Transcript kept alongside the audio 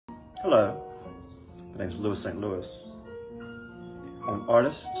Hello, my name is Louis St. Louis. I'm an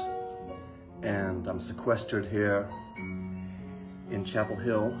artist and I'm sequestered here in Chapel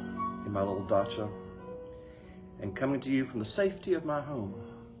Hill in my little dacha and coming to you from the safety of my home.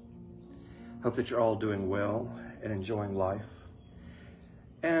 Hope that you're all doing well and enjoying life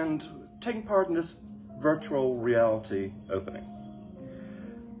and taking part in this virtual reality opening.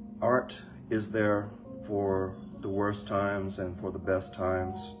 Art is there for the worst times and for the best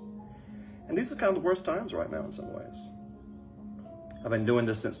times. And these are kind of the worst times right now in some ways. I've been doing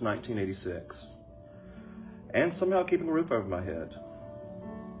this since 1986 and somehow keeping a roof over my head,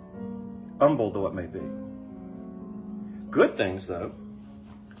 humble though it may be. Good things though.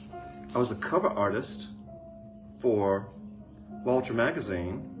 I was a cover artist for Walter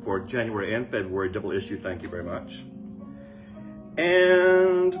magazine for January and February double issue, thank you very much.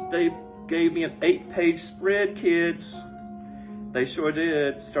 And they gave me an 8-page spread, kids. They sure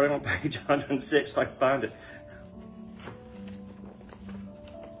did, starting on page 106, if I can find it.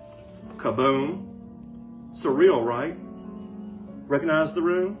 Kaboom. Surreal, right? Recognize the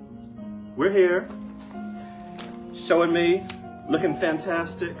room? We're here. Showing me, looking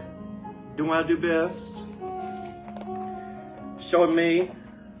fantastic, doing what I do best. Showing me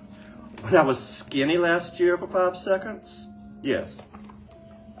when I was skinny last year for 5 seconds. Yes,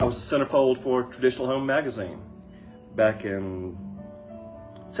 I was a centerfold for Traditional Home magazine back in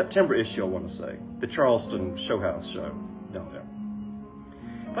September issue, I want to say, the Charleston Showhouse show down there.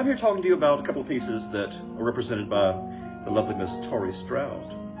 I'm here talking to you about a couple of pieces that are represented by the lovely Miss Tori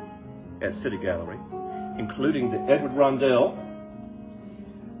Stroud at City Gallery, including the Edward Rondell,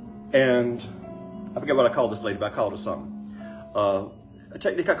 and I forget what I called this lady, but I called her something. A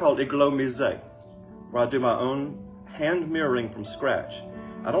technique I called iglo-mise, where I do my own hand mirroring from scratch.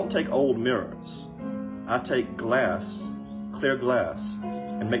 I don't take old mirrors. I take glass, clear glass,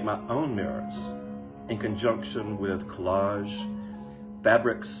 and make my own mirrors in conjunction with collage,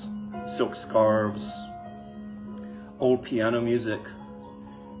 fabrics, silk scarves, old piano music,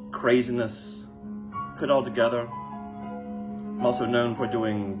 craziness, put all together. I'm also known for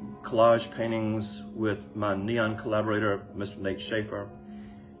doing collage paintings with my neon collaborator, Mr. Nate Schaefer.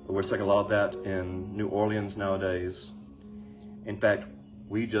 We're seeing a lot of that in New Orleans nowadays. In fact,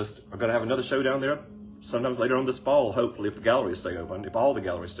 we just are gonna have another show down there sometimes later on this fall, hopefully, if the galleries stay open, if all the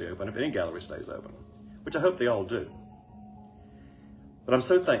galleries stay open, if any gallery stays open, which I hope they all do. But I'm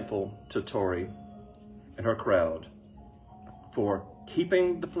so thankful to Tori and her crowd for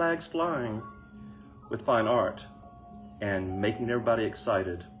keeping the flags flying with fine art and making everybody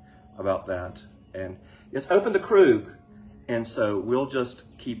excited about that. And it's open the Krug, and so we'll just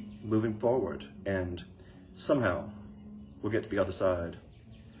keep moving forward and somehow we'll get to the other side.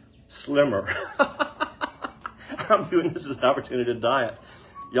 Slimmer. I'm doing this as an opportunity to diet.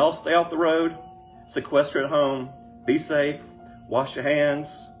 Y'all stay off the road, sequester at home, be safe, wash your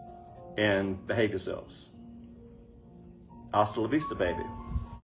hands, and behave yourselves. Hasta la vista, baby.